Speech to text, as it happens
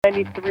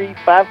93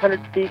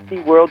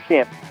 500cc world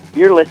champ.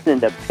 You're listening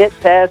to Pit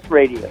Pass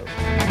Radio. All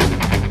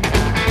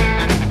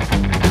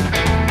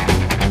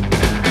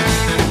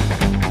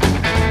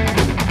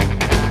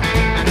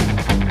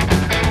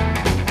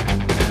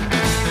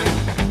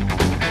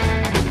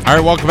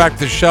right, welcome back to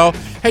the show.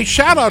 Hey,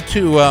 shout out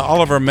to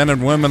all of our men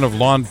and women of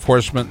law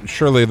enforcement,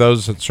 surely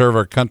those that serve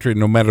our country,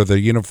 no matter the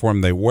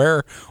uniform they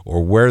wear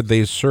or where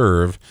they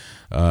serve.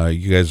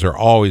 You guys are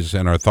always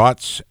in our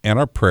thoughts and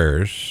our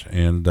prayers,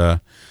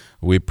 and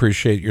we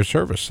appreciate your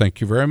service.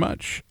 Thank you very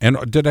much.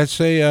 And did I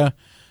say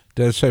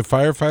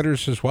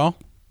firefighters as well?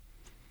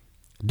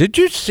 Did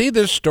you see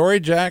this story,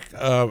 Jack?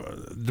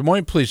 Des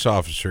Moines police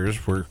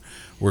officers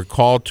were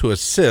called to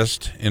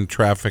assist in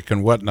traffic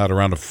and whatnot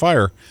around a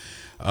fire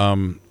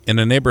in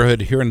a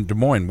neighborhood here in Des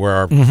Moines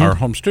where our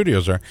home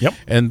studios are. Yep.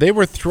 And they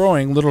were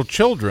throwing little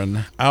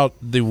children out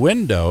the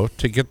window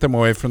to get them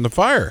away from the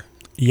fire.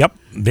 Yep,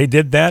 they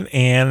did that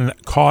and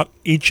caught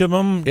each of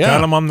them, got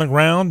them on the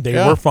ground. They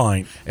were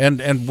fine.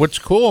 And what's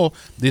cool,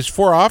 these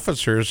 4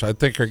 officers, I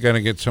think, are going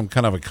to get some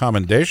kind of a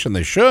commendation.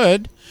 They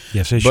should.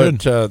 Yes, they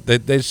should.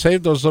 But they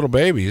saved those little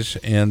babies,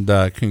 and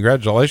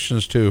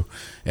congratulations to,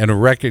 and a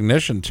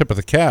recognition, tip of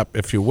the cap,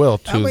 if you will,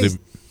 to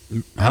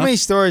How many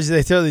stories do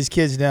they throw these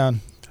kids down?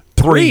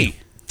 3.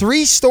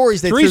 3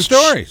 stories. They Three threw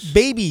stories.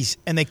 Babies,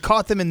 and they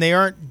caught them, and they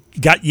aren't.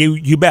 Got you.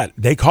 You bet.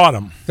 They caught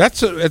them.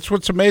 That's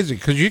what's amazing,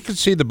 because you can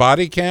see the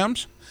body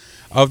cams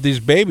of these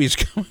babies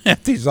coming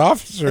at these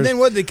officers. And then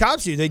what did the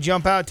cops do? They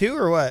jump out too,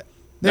 or what?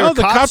 No,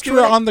 the cops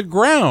were on the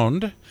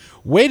ground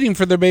waiting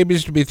for their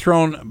babies to be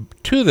thrown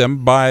to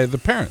them by the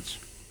parents.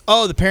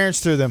 Oh, the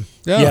parents threw them.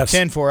 Yeah. Yes.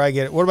 10-4, I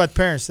get it. What about the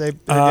parents? They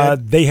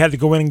had to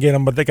go in and get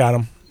them, but they got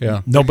them.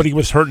 Yeah. Nobody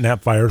was hurt in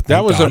that fire.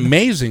 That was God.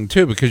 amazing,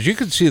 too, because you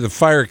could see the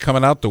fire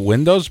coming out the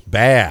windows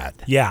bad.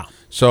 Yeah.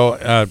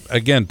 So,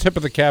 again, tip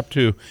of the cap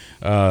to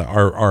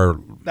our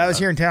That was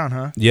here in town,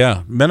 huh?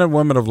 Yeah, men and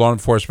women of law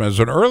enforcement. It was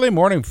an early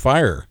morning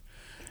fire.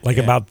 Like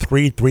about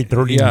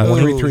 3:30 Yeah, in the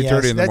morning.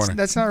 3:30 in the morning.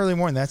 That's not early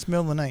morning. That's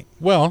middle of the night.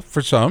 Well,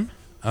 for some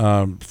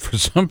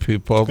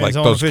people, Depends like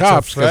on those if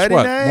cops, it's a Friday guess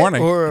what? night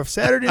Morning. or a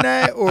Saturday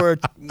night or a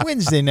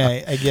Wednesday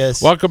night, I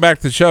guess. Welcome back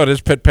to the show. It is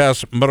Pit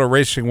Pass Motor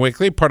Racing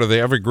Weekly, part of the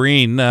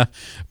Evergreen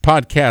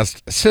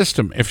podcast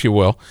system, if you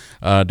will.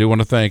 Do want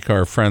to thank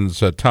our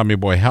friends Tommy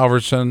Boy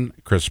Halverson,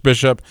 Chris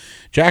Bishop,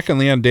 Jack and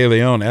Leon De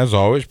Leon, as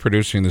always,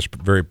 producing this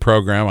very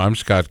program. I'm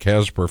Scott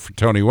Casper for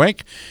Tony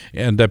Wink.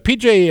 And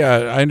PJ,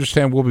 I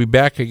understand, will be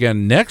back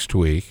again next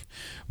week,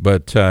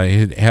 but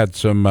he had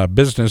some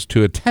business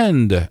to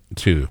attend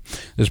to.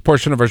 This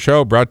portion of our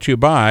show brought to you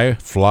by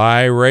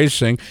Fly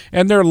Racing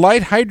and their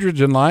light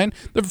hydrogen line,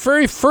 the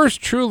very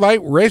first true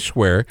light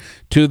racewear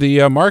to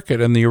the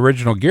market and the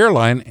original gear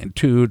line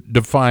to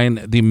define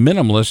the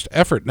minimalist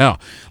effort. Now,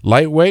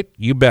 lightweight,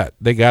 you bet.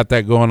 They got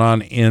that going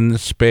on in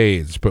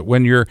spades. But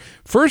when you're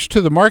first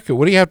to the market,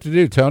 what do you have to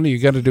do, Tony? You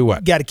got to do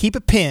what? Got to keep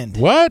it pinned.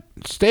 What?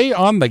 Stay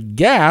on the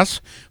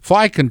gas.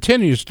 Fly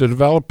continues to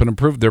develop and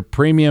improve their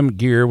premium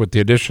gear with the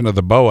addition of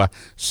the BOA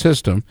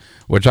system,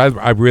 which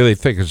I really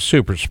think is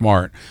super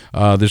smart.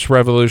 This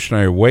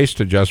revolutionary waist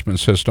adjustment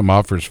system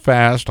offers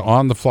fast,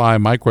 on-the-fly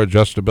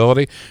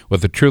micro-adjustability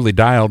with a truly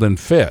dialed-in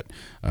fit.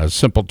 A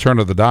simple turn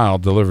of the dial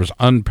delivers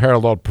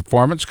unparalleled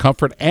performance,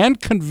 comfort, and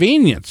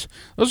convenience.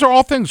 Those are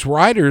all things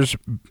riders,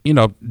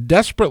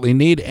 desperately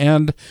need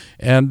and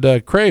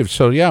crave.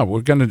 So, yeah,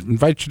 we're going to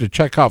invite you to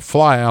check out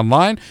Fly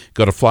online.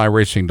 Go to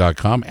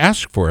flyracing.com.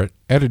 Ask for it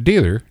at a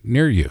dealer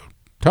near you.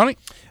 Tony?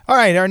 All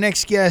right, our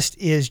next guest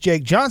is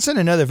Jake Johnson,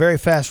 another very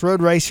fast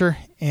road racer,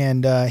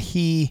 and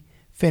he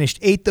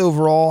finished 8th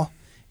overall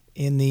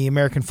in the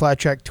American Flat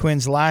Track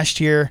Twins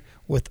last year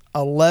with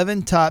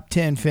 11 top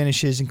 10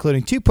 finishes,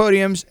 including 2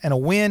 podiums and a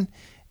win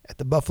at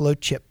the Buffalo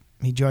Chip.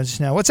 He joins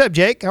us now. What's up,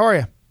 Jake? How are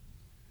you?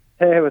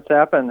 Hey, what's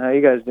happening? How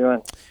you guys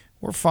doing?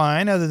 We're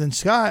fine, other than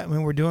Scott. I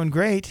mean, we're doing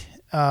great.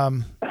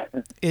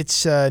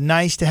 It's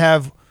nice to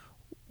have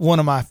one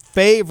of my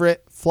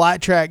favorite flat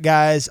track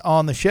guys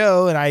on the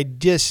show, and I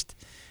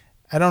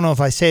don't know if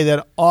I say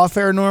that off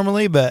air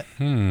normally, but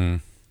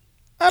I'm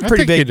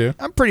pretty big. You do.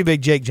 I'm pretty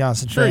big Jake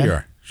Johnson Sure fan. you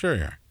are. Sure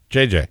you are.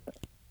 JJ.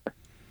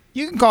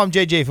 You can call him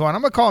JJ if you want.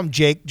 I'm gonna call him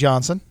Jake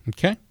Johnson.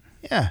 Okay.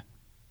 Yeah.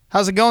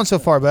 How's it going so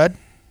far, bud?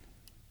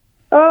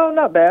 Oh,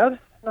 not bad.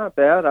 Not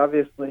bad.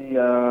 Obviously,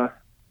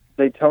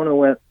 Daytona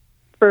went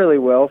fairly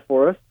well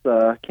for us.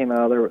 Came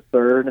out of there with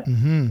third.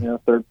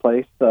 Third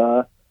place.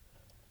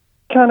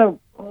 Kind of,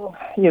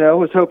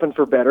 was hoping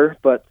for better,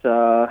 but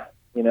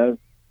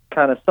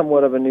kind of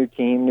somewhat of a new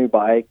team, new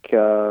bike.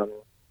 Come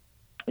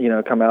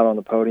out on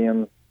the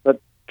podium,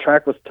 but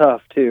track was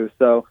tough too.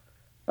 So.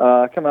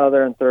 Come out of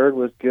there in third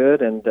was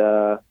good, and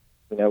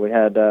we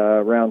had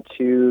round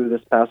 2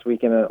 this past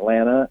weekend in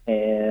Atlanta,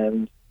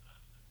 and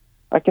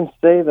I can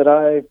say that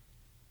I,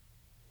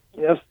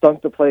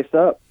 stunk the place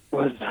up.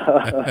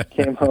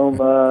 Came home.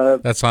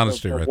 That's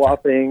honesty, right?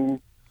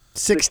 Whopping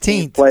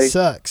 16th place.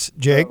 Sucks,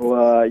 Jake.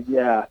 So,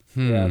 yeah,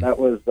 that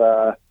was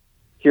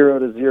 0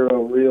 to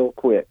 0 real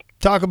quick.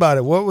 Talk about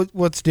it.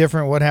 What's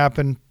different? What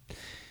happened?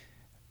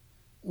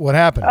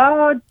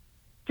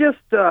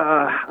 just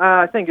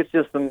I think it's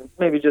just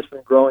maybe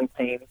some growing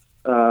pains.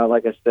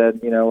 Like I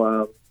said,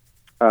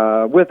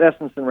 with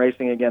Estenson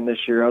Racing again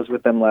this year. I was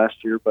with them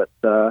last year, but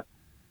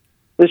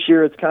this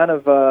year it's kind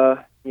of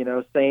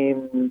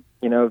same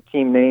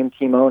team name,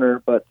 team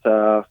owner, but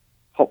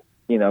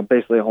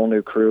basically a whole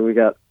new crew. We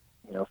got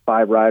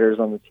 5 riders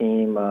on the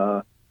team,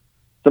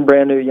 some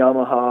brand new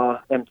Yamaha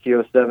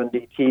MT-07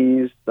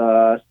 DTs.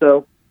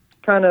 So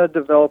kind of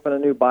developing a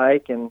new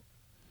bike, and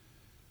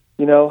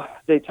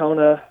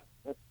Daytona.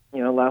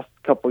 Last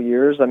couple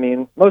years. I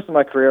mean, most of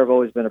my career I've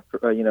always been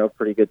a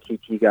pretty good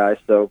TT guy,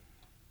 so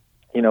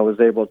was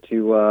able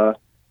to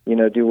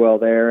do well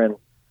there. And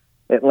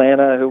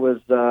Atlanta, who was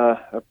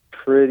a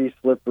pretty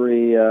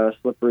slippery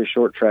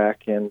short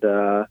track, and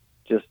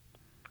just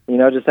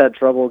had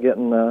trouble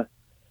getting the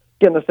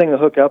thing to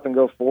hook up and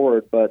go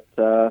forward. But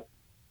I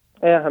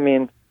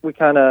mean, we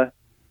kind of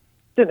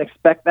didn't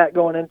expect that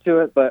going into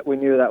it, but we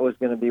knew that was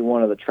going to be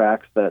one of the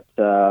tracks that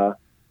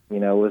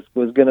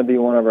was going to be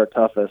one of our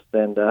toughest,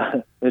 and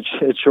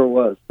it sure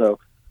was. So,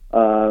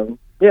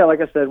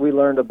 like I said, we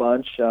learned a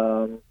bunch,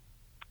 stunk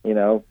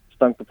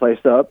the place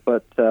up,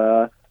 but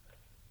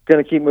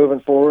going to keep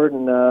moving forward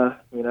and,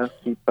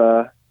 keep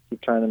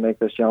trying to make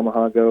this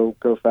Yamaha go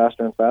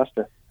faster and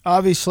faster.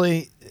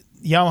 Obviously,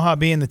 Yamaha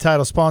being the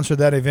title sponsor of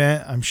that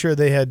event, I'm sure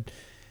they had,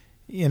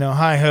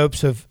 high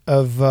hopes of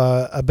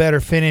a better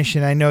finish,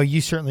 and I know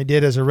you certainly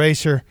did as a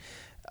racer.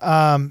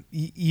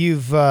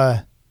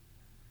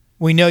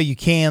 We know you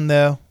can,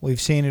 though.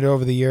 We've seen it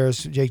over the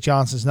years. Jake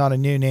Johnson's not a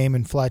new name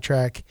in flat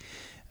track.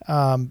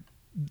 The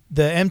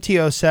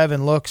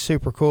MT-07 looks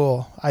super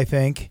cool, I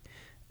think.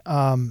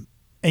 And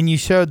you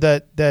showed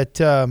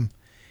that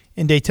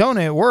in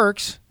Daytona it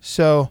works.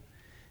 So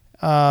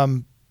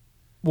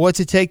what's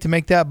it take to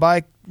make that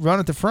bike run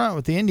at the front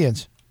with the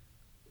Indians?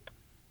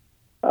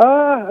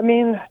 I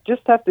mean,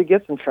 just have to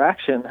get some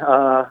traction.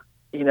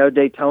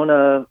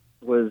 Daytona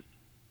was,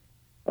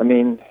 I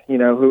mean,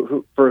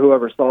 who for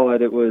whoever saw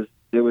it, it was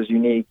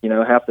unique.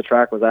 Half the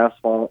track was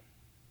asphalt,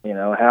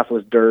 half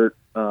was dirt.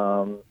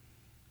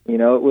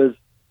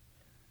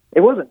 It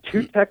wasn't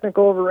too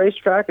technical of a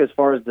racetrack as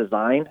far as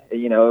design.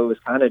 It was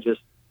kind of just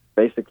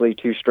basically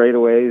 2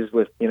 straightaways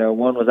with,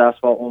 one was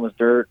asphalt, one was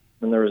dirt,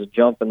 and there was a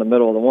jump in the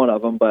middle of the one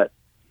of them. But,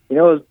 it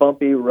was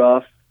bumpy,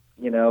 rough,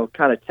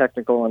 kind of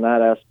technical in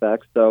that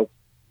aspect. So,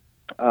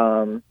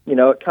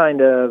 it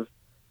kind of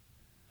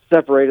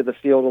separated the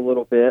field a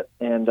little bit,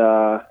 and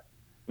I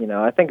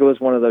think it was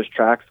one of those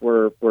tracks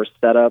where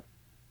setup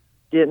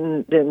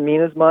didn't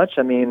mean as much.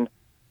 I mean,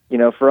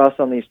 for us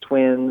on these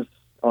twins,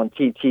 on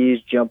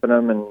TTs, jumping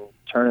them and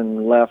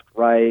turning left,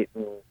 right,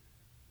 and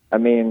I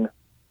mean,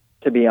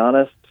 to be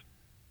honest,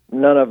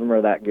 none of them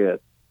are that good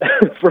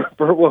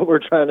for what we're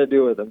trying to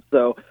do with them.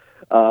 So,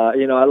 I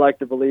like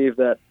to believe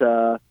that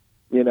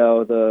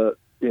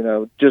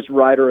just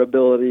rider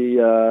ability,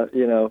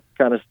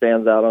 kind of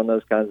stands out on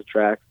those kinds of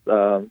tracks.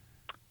 But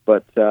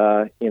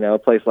a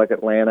place like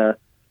Atlanta,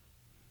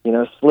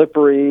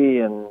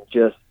 slippery and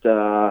just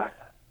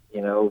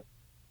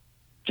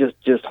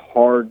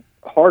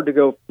hard to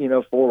go,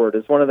 forward.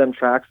 It's one of them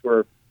tracks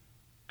where,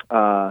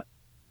 the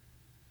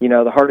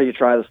harder you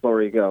try, the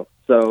slower you go.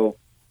 So,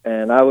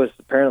 and I was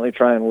apparently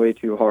trying way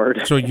too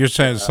hard. So you're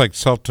saying it's like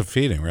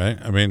self-defeating, right?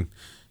 I mean,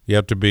 you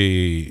have to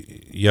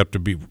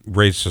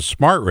race a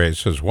smart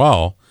race as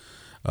well,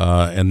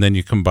 and then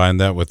you combine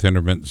that with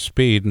intermittent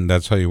speed, and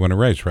that's how you win a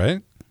race,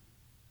 right?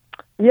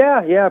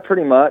 Yeah,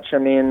 pretty much. I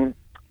mean,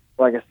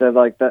 like I said,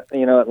 like that,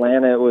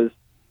 Atlanta, it was,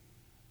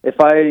 if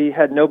I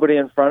had nobody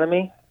in front of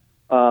me,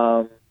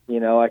 I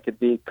could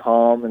be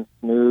calm and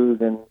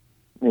smooth and,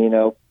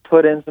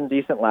 put in some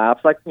decent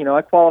laps. Like,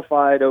 I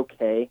qualified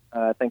okay.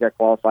 I think I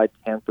qualified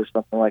 10th or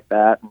something like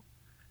that. And,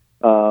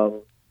 as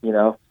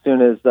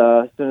soon as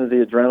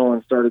the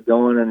adrenaline started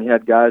going and you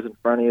had guys in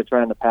front of you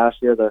trying to pass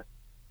you, the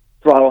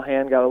throttle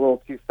hand got a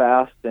little too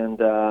fast and,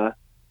 had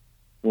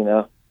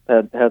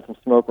some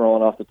smoke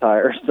rolling off the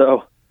tires.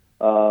 So,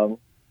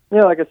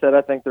 like I said,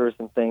 I think there were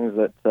some things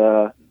that,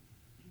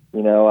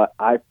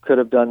 I could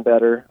have done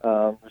better.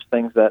 There's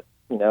things that,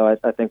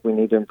 I think we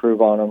need to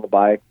improve on the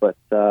bike, but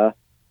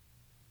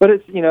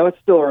it's, it's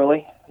still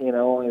early,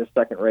 only the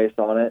second race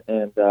on it.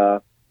 And,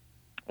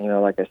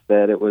 like I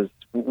said,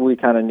 we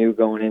kind of knew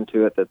going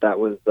into it that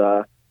was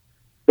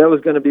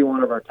going to be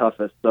one of our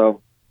toughest.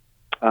 So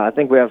I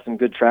think we have some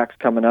good tracks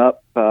coming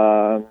up.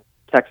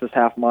 Texas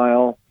half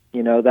mile,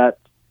 that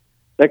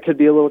could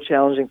be a little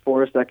challenging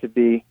for us. That could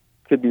be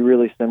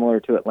really similar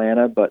to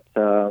Atlanta, but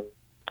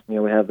we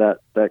have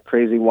that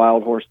crazy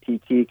Wild Horse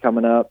TT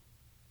coming up.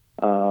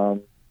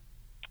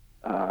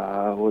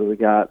 What do we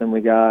got? Then we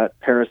got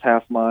Paris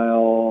half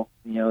mile.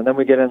 And then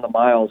we get in the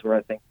miles where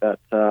I think that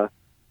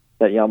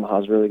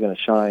Yamaha is really going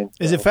to shine.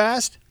 So, is it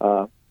fast?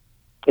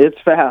 It's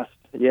fast.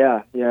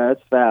 Yeah,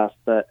 it's fast.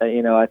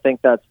 I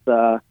think that's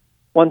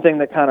one thing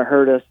that kind of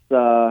hurt us.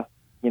 At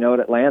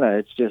Atlanta,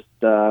 it's just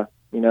that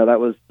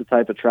was the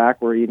type of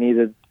track where you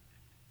needed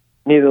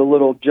a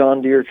little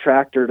John Deere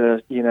tractor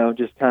to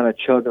just kind of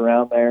chug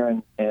around there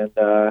and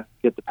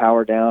get the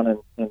power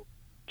down and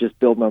just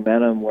build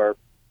momentum. Where,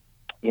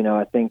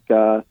 I think,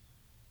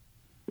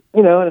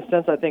 in a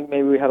sense, I think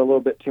maybe we had a little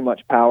bit too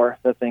much power.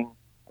 That thing,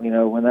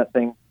 when that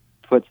thing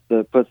puts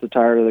the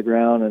tire to the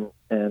ground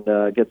and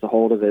gets a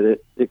hold of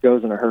it, it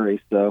goes in a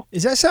hurry. So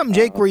is that something,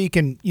 Jake, where you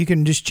can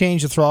just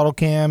change the throttle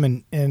cam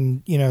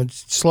and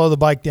slow the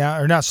bike down,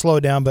 or not slow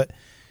it down, but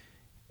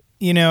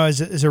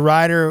as a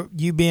rider,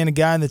 you being a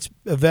guy that's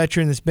a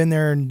veteran that's been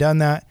there and done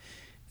that,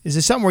 is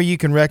it something where you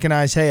can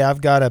recognize, hey, I'm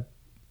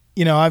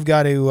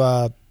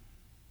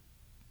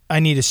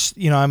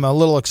a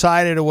little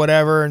excited or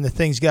whatever, and the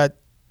thing's got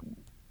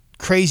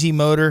crazy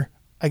motor.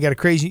 I got a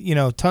crazy,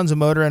 tons of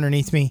motor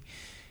underneath me.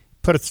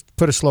 Put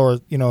a slower,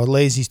 a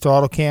lazy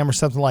throttle cam or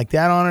something like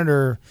that on it,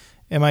 or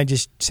am I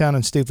just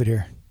sounding stupid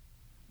here?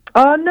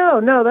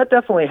 No, that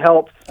definitely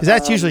helps. Because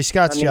that's usually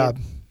Scott's job.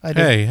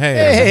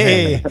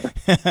 Hey.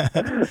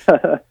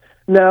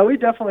 No, we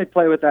definitely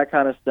play with that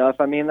kind of stuff.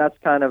 I mean, that's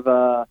kind of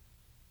a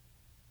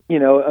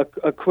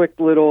quick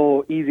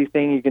little easy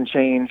thing you can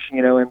change,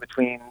 in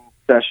between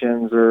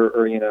sessions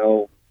or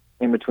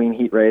in between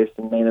heat race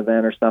and main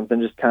event or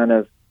something. Just kind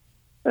of,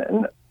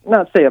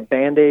 not say a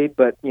Band-Aid,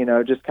 but,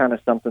 just kind of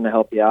something to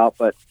help you out.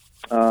 But,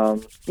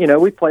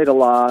 we played a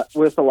lot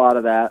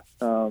of that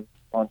on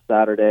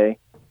Saturday,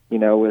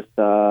 with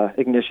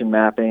ignition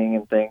mapping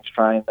and things,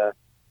 trying to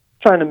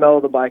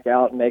mellow the bike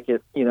out and make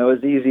it,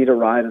 as easy to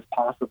ride as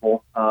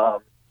possible.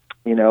 But,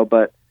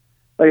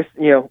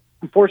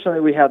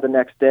 unfortunately we had the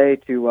next day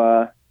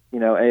to,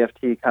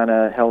 AFT kind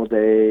of held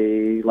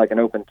an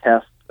open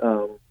test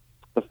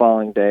the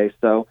following day.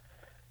 So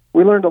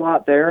we learned a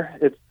lot there.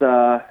 It's,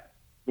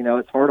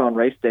 it's hard on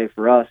race day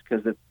for us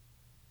because it's,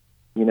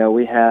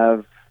 we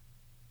have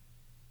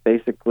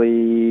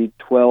basically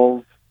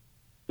 12,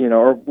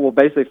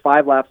 basically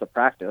 5 laps of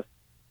practice.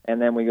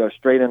 And then we go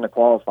straight into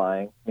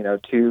qualifying,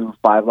 2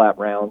 5-lap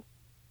rounds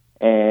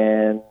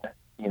and,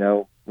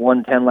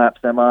 1 10-lap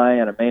semi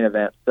and a main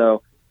event.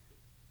 So,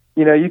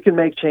 you can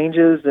make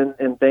changes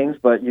and things,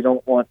 but you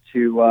don't want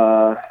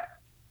to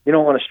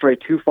stray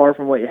too far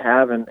from what you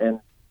have and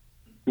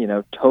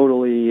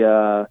totally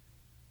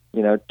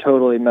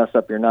mess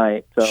up your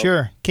night. So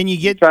sure. Can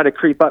you try to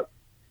creep up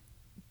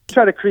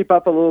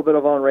a little bit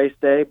of on race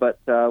day, but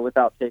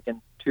without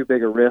taking too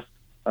big a risk.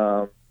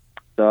 So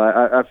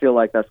I feel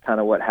like that's kind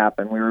of what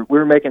happened. We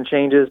were making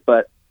changes,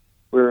 but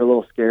we were a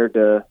little scared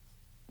to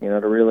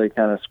really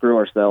kind of screw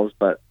ourselves.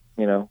 But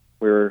we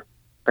were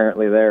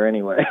apparently there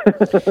anyway.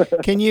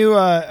 Can you?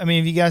 Have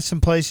you got some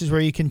places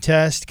where you can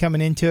test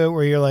coming into it,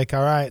 where you're like,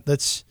 all right,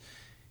 let's,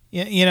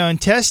 and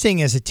testing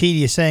is a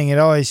tedious thing. It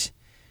always,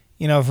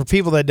 for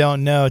people that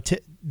don't know,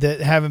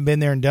 that haven't been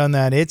there and done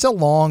that, it's a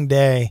long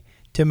day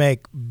to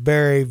make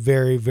very,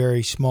 very,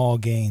 very small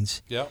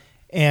gains. Yep.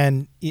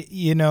 And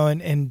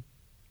and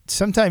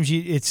sometimes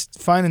it's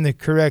finding the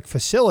correct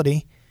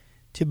facility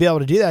to be able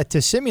to do that,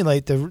 to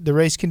simulate the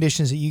race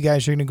conditions that you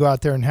guys are going to go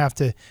out there and have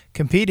to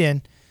compete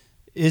in.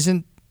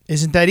 Isn't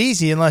that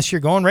easy unless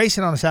you're going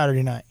racing on a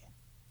Saturday night?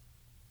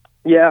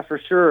 Yeah, for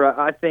sure.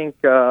 I think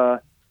testing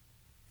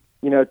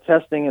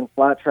in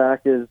flat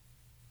track is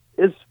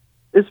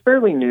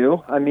fairly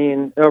new. I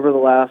mean, over the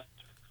last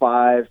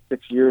 5-6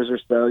 years or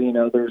so,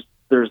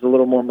 there's a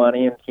little more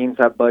money and teams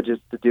have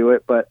budgets to do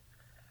it, but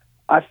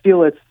I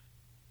feel it's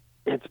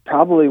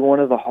probably one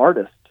of the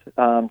hardest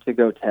to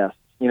go test.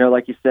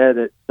 Like you said,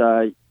 it's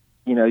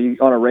you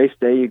on a race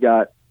day you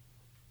got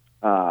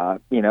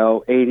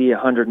 80,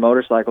 100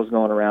 motorcycles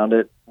going around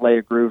it, lay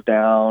a groove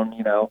down.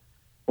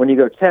 When you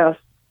go test,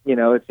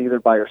 it's either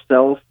by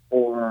yourself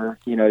or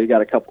you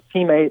got a couple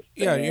teammates.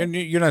 Yeah,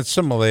 you're not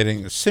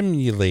simulating race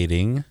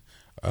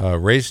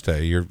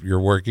day. You're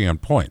working on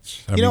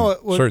points.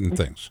 Certain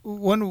things.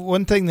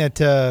 One thing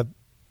that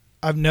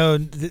I've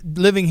known,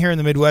 living here in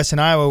the Midwest in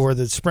Iowa, where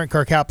the sprint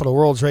car capital of the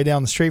world is right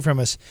down the street from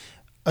us,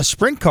 a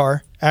sprint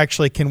car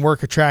actually can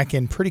work a track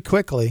in pretty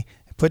quickly,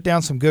 put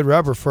down some good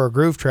rubber for a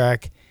groove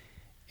track,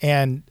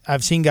 and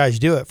I've seen guys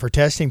do it for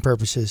testing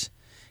purposes.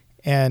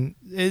 And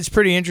it's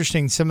pretty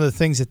interesting, some of the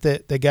things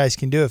that the guys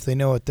can do if they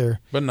know what they're...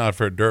 But not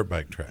for a dirt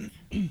bike track.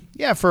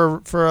 Yeah,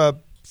 for a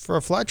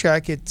flat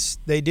track,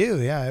 they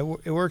do. Yeah,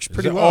 it works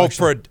pretty well.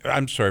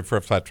 I'm sorry, for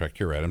a flat track.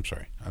 You're right. I'm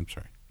sorry.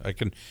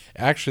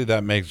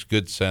 That makes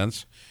good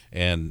sense.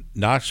 And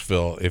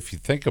Knoxville, if you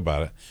think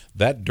about it,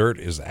 that dirt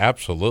is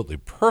absolutely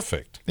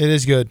perfect. It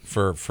is good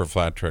for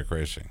flat track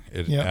racing.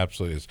 It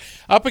absolutely is.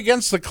 Up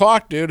against the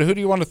clock, dude. Who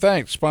do you want to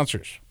thank?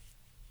 Sponsors.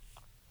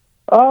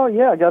 Oh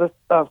yeah, I got to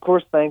of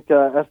course thank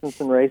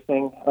Estenson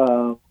Racing.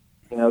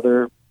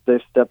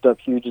 They've stepped up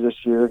huge this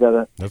year.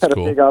 Got a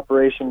big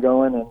operation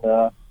going, and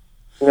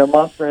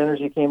Monster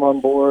Energy came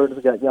on board.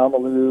 We got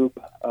Yamalube,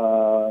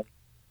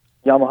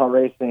 Yamaha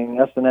Racing,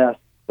 SNS,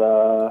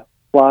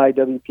 Fly,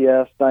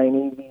 WPS,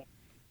 Dionysi,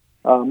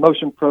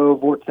 Motion Pro,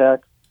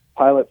 Vortex,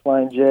 Pilot,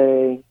 Flying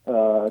J,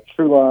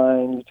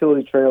 Trueline,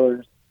 Utility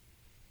Trailers,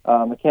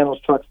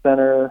 McCandless Truck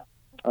Center,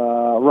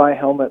 Rye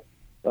Helmet,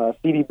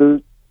 CD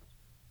Boots,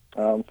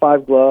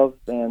 5 Gloves,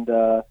 and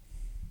of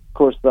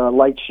course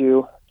Light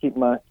Shoe. Keep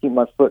my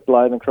foot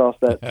gliding across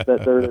that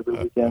dirt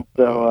every weekend.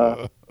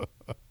 So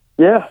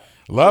Yeah.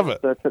 Love it.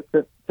 So I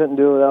couldn't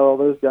do it without all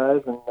those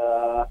guys, and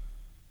I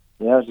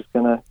was just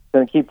gonna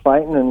keep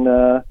fighting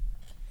and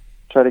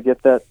try to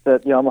get that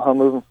Yamaha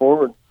moving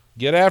forward.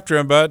 Get after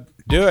him, bud.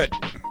 Do it.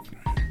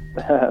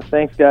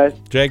 Thanks, guys.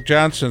 Jake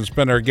Johnson's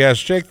been our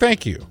guest. Jake,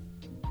 thank you.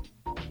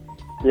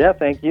 Yeah,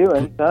 thank you.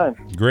 Anytime.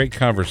 Great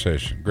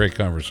conversation.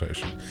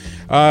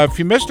 If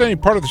you missed any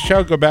part of the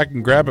show, go back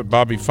and grab it.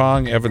 Bobby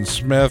Fong, Evan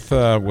Smith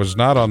was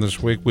not on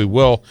this week. We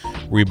will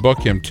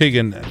rebook him.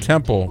 Tegan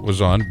Temple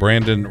was on.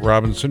 Brandon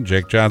Robinson,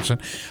 Jake Johnson.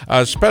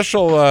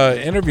 Special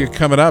interview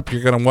coming up.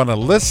 You're going to want to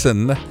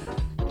listen.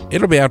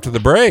 It'll be after the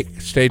break.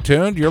 Stay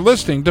tuned. You're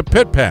listening to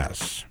Pit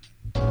Pass.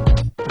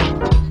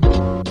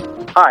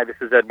 Hi, this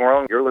is Ed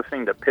Morrow. You're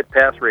listening to Pit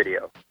Pass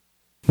Radio.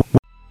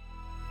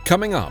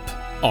 Coming up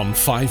on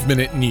 5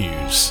 Minute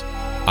News,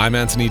 I'm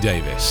Anthony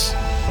Davis.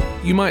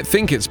 You might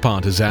think it's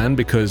partisan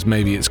because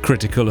maybe it's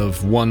critical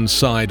of one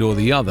side or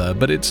the other,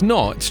 but it's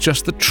not. It's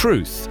just the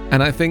truth.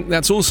 And I think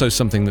that's also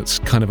something that's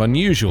kind of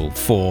unusual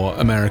for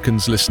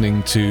Americans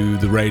listening to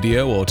the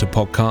radio or to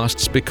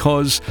podcasts,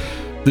 because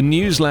the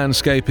news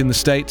landscape in the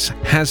States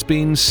has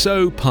been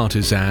so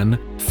partisan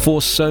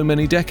for so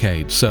many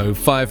decades. So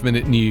 5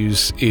 Minute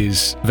News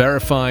is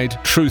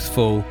verified,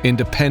 truthful,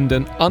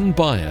 independent,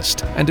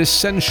 unbiased, and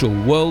essential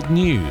world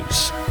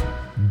news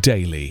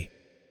daily.